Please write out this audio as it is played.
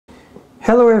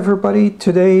Hello everybody,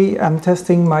 today I'm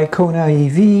testing my Kona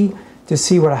EV to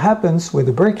see what happens with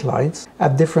the brake lights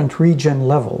at different regen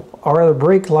level. Are the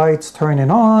brake lights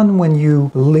turning on when you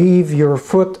leave your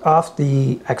foot off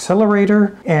the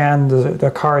accelerator and the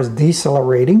car is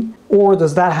decelerating? Or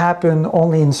does that happen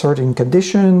only in certain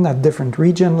conditions at different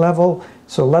regen level?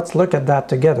 So let's look at that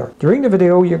together. During the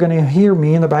video you're going to hear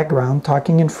me in the background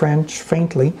talking in French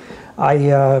faintly.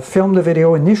 I filmed the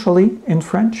video initially in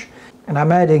French, and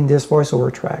I'm adding this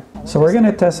voiceover track. So we're going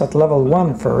to test at level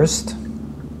 1 first,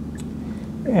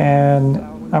 and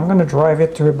I'm going to drive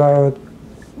it to about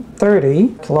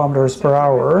 30 kilometers per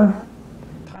hour.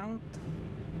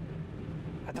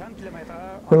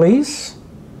 Release.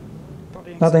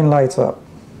 Nothing lights up.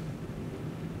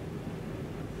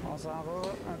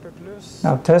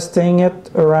 Now testing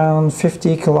it around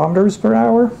 50 kilometers per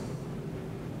hour.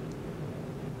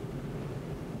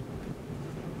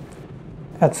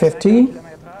 At 50,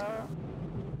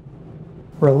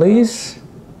 release,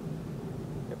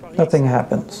 nothing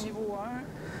happens.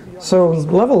 So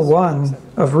level 1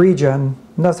 of regen,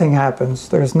 nothing happens.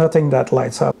 There's nothing that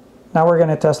lights up. Now we're going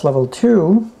to test level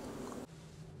 2.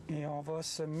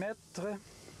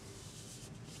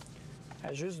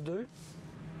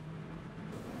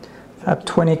 At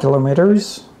 20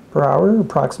 kilometers per hour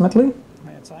approximately.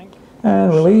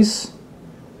 And release,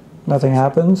 nothing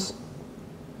happens.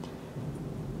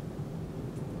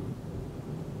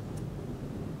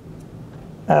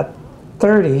 At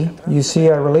 30, you see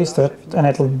I released it and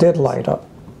it did light up.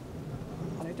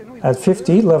 At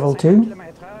 50, level 2,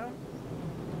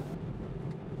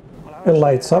 it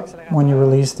lights up when you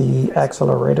release the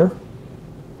accelerator.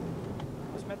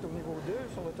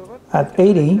 At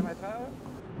 80,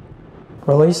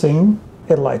 releasing,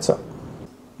 it lights up.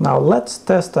 Now let's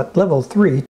test at level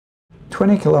 3,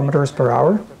 20 kilometers per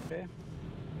hour.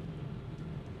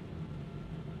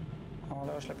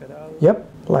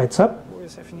 Yep, lights up.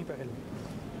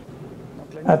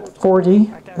 At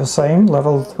 40, the same,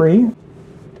 level 3,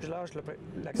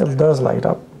 it does light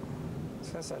up.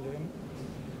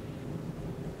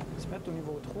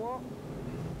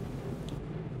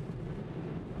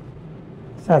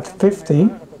 At 50,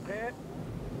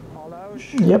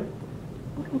 yep.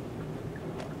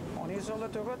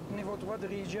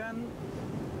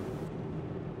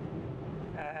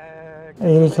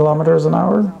 80 kilometers an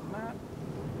hour.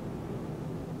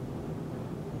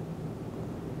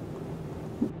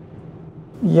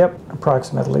 Yep,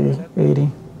 approximately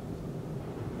 80.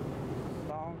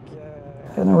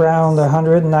 And around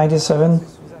 197.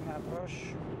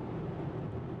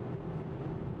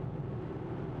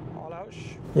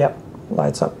 Yep,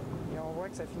 lights up.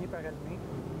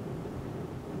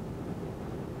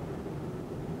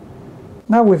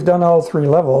 Now we've done all 3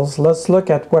 levels, let's look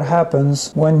at what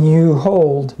happens when you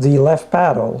hold the left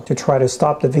paddle to try to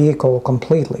stop the vehicle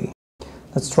completely.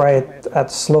 Let's try it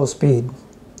at slow speed.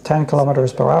 10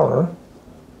 kilometers per hour.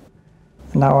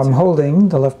 Now I'm holding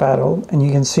the left paddle and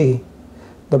you can see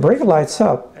the brake lights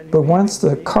up, but once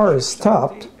the car is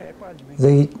stopped,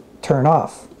 they turn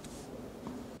off.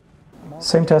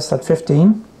 Same test at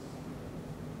 15.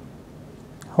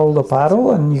 Hold the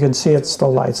paddle and you can see it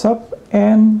still lights up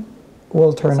and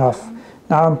will turn off.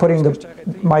 Now I'm putting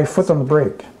my foot on the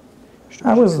brake.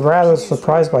 I was rather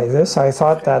surprised by this. I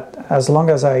thought that as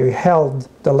long as I held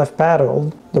the left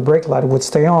paddle, the brake light would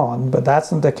stay on, but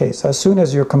that's not the case. As soon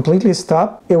as you're completely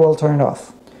stopped, it will turn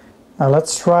off. Now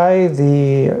let's try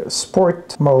the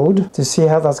sport mode to see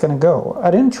how that's going to go.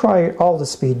 I didn't try all the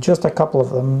speed, just a couple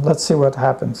of them. Let's see what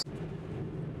happens.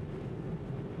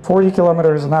 40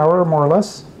 kilometers an hour, more or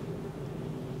less.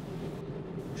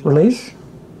 Release.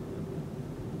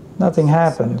 Nothing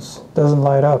happens. Doesn't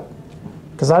light up.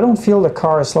 Because I don't feel the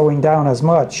car slowing down as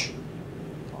much.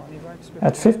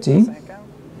 At 50,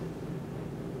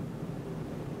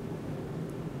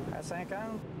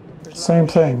 same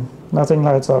thing, nothing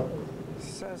lights up.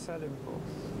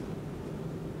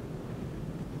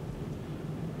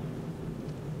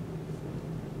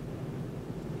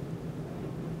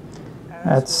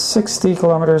 At 60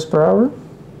 kilometers per hour,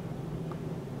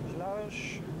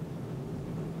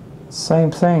 same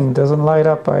thing, doesn't light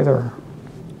up either.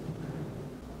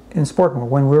 In sport mode,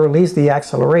 when we release the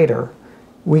accelerator,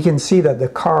 we can see that the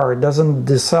car doesn't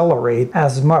decelerate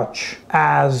as much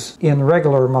as in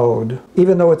regular mode,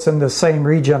 even though it's in the same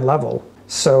regen level.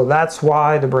 So that's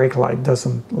why the brake light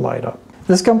doesn't light up.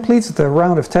 This completes the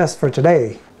round of tests for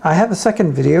today. I have a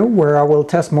second video where I will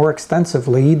test more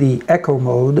extensively the Eco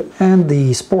mode and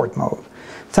the Sport mode.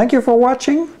 Thank you for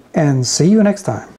watching and see you next time.